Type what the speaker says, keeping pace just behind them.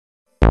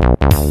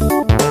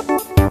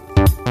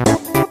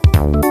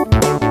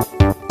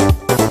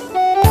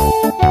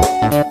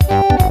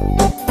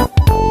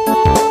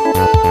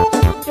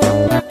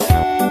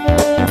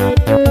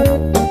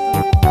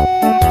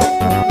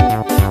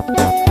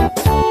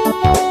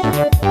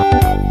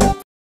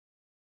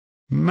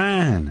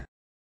Man,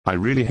 I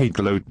really hate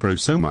Gloat Bro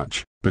so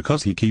much,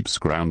 because he keeps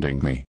grounding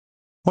me.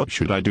 What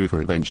should I do for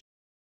revenge?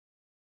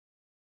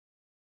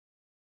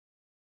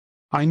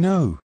 I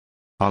know.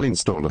 I'll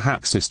install a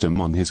hack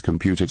system on his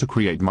computer to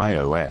create my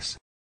OS.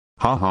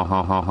 Ha ha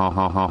ha ha ha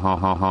ha ha ha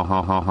ha ha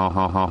ha ha ha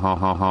ha ha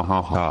ha ha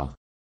ha ha.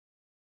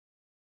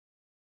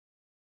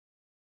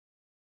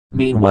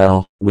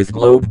 Meanwhile, with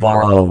Gloat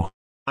Bro.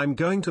 I'm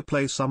going to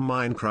play some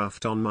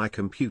Minecraft on my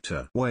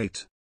computer.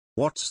 Wait.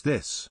 What's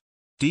this?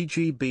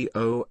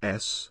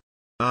 DGBOS?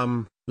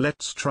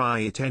 Let's try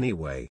it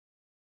anyway.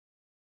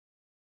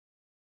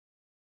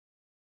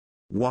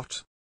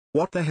 What?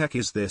 What the heck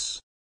is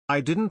this?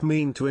 I didn't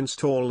mean to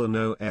install an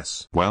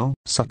OS. Well,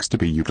 sucks to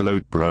be you,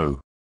 Gloat Bro.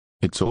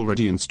 It's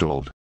already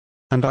installed.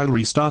 And I'll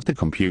restart the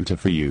computer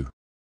for you.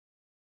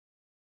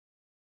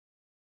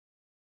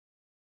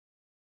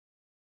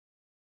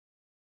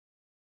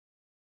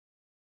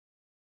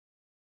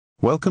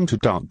 Welcome to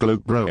Dark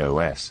Gloat Bro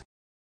OS.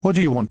 What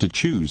do you want to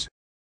choose?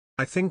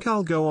 I think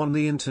I'll go on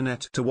the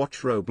internet to watch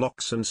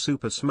Roblox and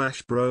Super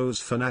Smash Bros.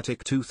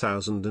 Fanatic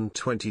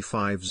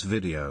 2025's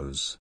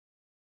videos.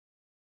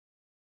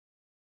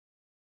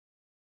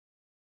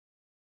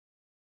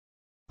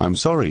 I'm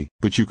sorry,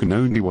 but you can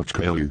only watch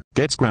Caillou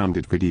Gets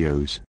Grounded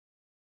videos.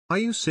 Are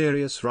you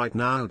serious right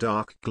now,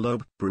 Dark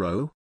Gloat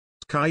Bro?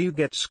 Caillou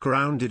Gets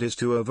Grounded is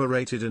too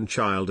overrated and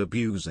child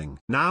abusing.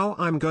 Now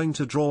I'm going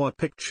to draw a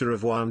picture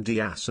of Juan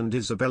Diaz and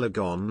Isabella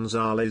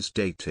Gonzalez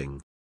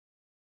dating.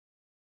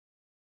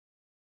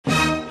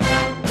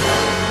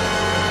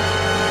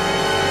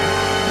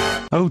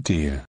 Oh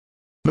dear.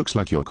 Looks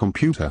like your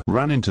computer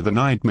ran into the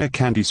nightmare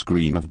candy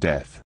screen of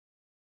death.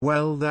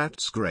 Well,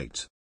 that's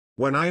great.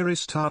 When I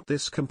restart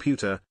this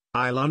computer,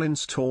 I'll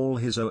uninstall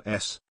his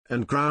OS,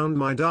 and ground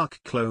my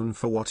dark clone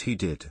for what he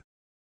did.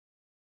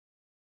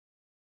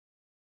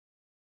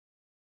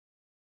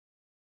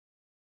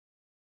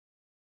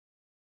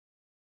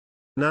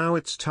 Now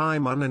it's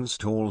time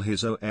uninstall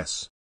his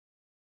OS.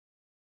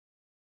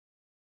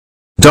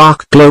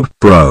 Dark Gloat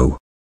Bro.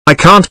 I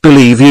can't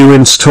believe you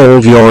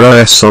installed your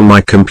OS on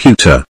my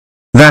computer.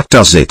 That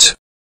does it.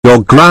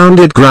 You're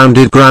grounded for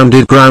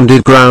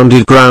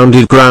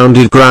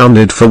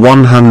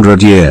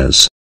 100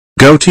 years.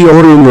 Go to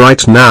your room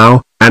right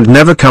now, and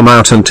never come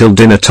out until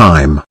dinner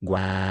time.